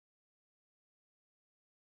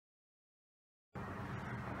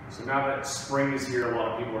So now that spring is here, a lot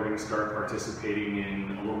of people are going to start participating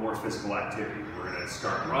in a little more physical activity. We're going to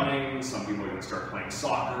start running, some people are going to start playing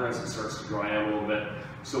soccer as it starts to dry out a little bit.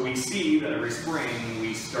 So we see that every spring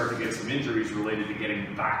we start to get some injuries related to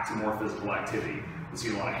getting back to more physical activity. We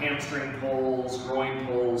see a lot of hamstring pulls, groin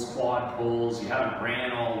pulls, quad pulls. You haven't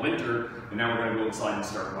ran all winter, and now we're going to go inside and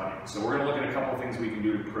start running. So we're going to look at a couple of things we can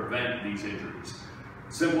do to prevent these injuries.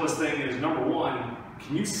 Simplest thing is, number one,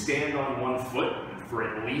 can you stand on one foot for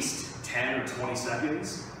at least 10 or 20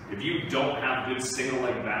 seconds? If you don't have good single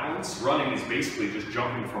leg balance, running is basically just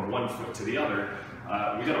jumping from one foot to the other.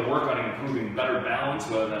 We got to work on improving better balance,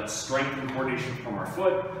 whether that's strength and coordination from our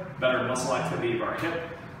foot, better muscle activity of our hip.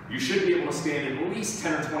 You should be able to stand at least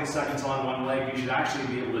 10 or 20 seconds on one leg. You should actually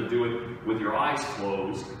be able to do it with your eyes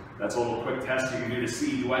closed. That's a little quick test you can do to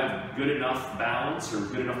see, do I have good enough balance or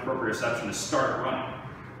good enough proprioception to start running?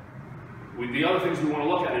 The other things we want to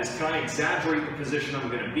look at is, can I exaggerate the position I'm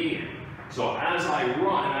going to be in? So as I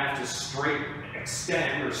run, I have to straight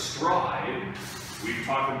extend or stride. We've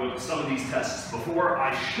talked about some of these tests before.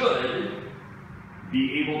 I should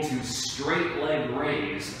be able to straight leg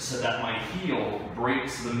raise so that my heel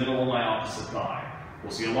breaks the middle of my opposite thigh.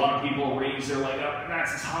 We'll see a lot of people raise their leg up, and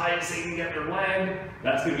that's as high as they can get their leg.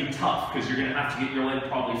 That's going to be tough because you're going to have to get your leg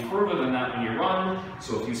probably further than that when you run.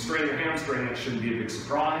 So if you strain your hamstring, that shouldn't be a big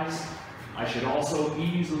surprise. I should also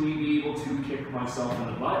easily be able to kick myself in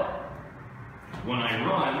the butt. When I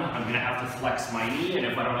run, I'm going to have to flex my knee, and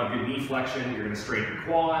if I don't have good knee flexion, you're going to strain your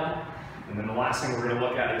quad. And then the last thing we're going to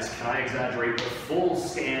look at is, can I exaggerate the full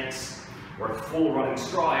stance or full running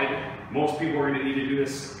stride? Most people are going to need to do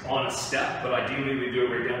this on a step, but ideally we do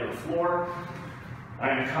it right down to the floor.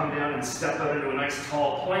 I'm going to come down and step out into a nice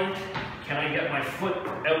tall plank. Can I get my foot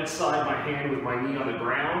outside my hand with my knee on the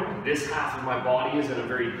ground? This half of my body is in a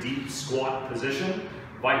very deep squat position.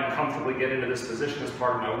 If I can comfortably get into this position as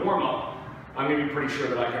part of my warm-up, I'm going to be pretty sure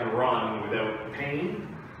that I can run without pain.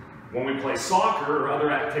 When we play soccer or other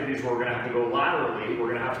activities where we're going to have to go laterally, we're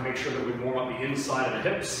going to have to make sure that we warm up the inside of the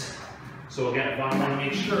hips. So again, if I want to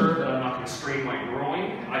make sure that I'm not going to strain my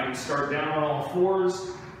groin, I can start down on all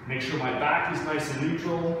fours, make sure my back is nice and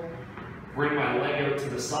neutral, bring my leg out to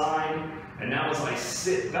the side, and now as I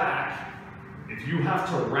sit back, if you have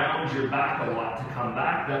to round your back a lot to come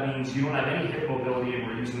back, that means you don't have any hip mobility and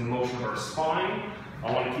we're using the motion of our spine.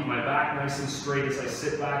 I want to keep my back nice and straight as I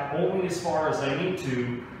sit back, only as far as I need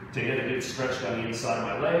to get a good stretch down the inside of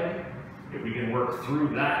my leg. If we can work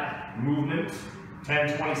through that movement,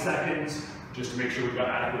 10, 20 seconds, just to make sure we've got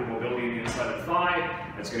adequate mobility in the inside of the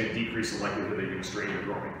thigh, that's going to decrease the likelihood that you're going to strain your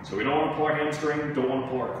groin. So we don't want to pull our hamstring, don't want to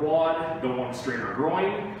pull our quad, don't want to strain our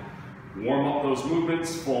groin. Warm up those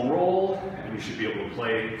movements, full roll, and you should be able to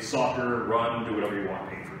play soccer, run, do whatever you want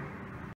pain-free.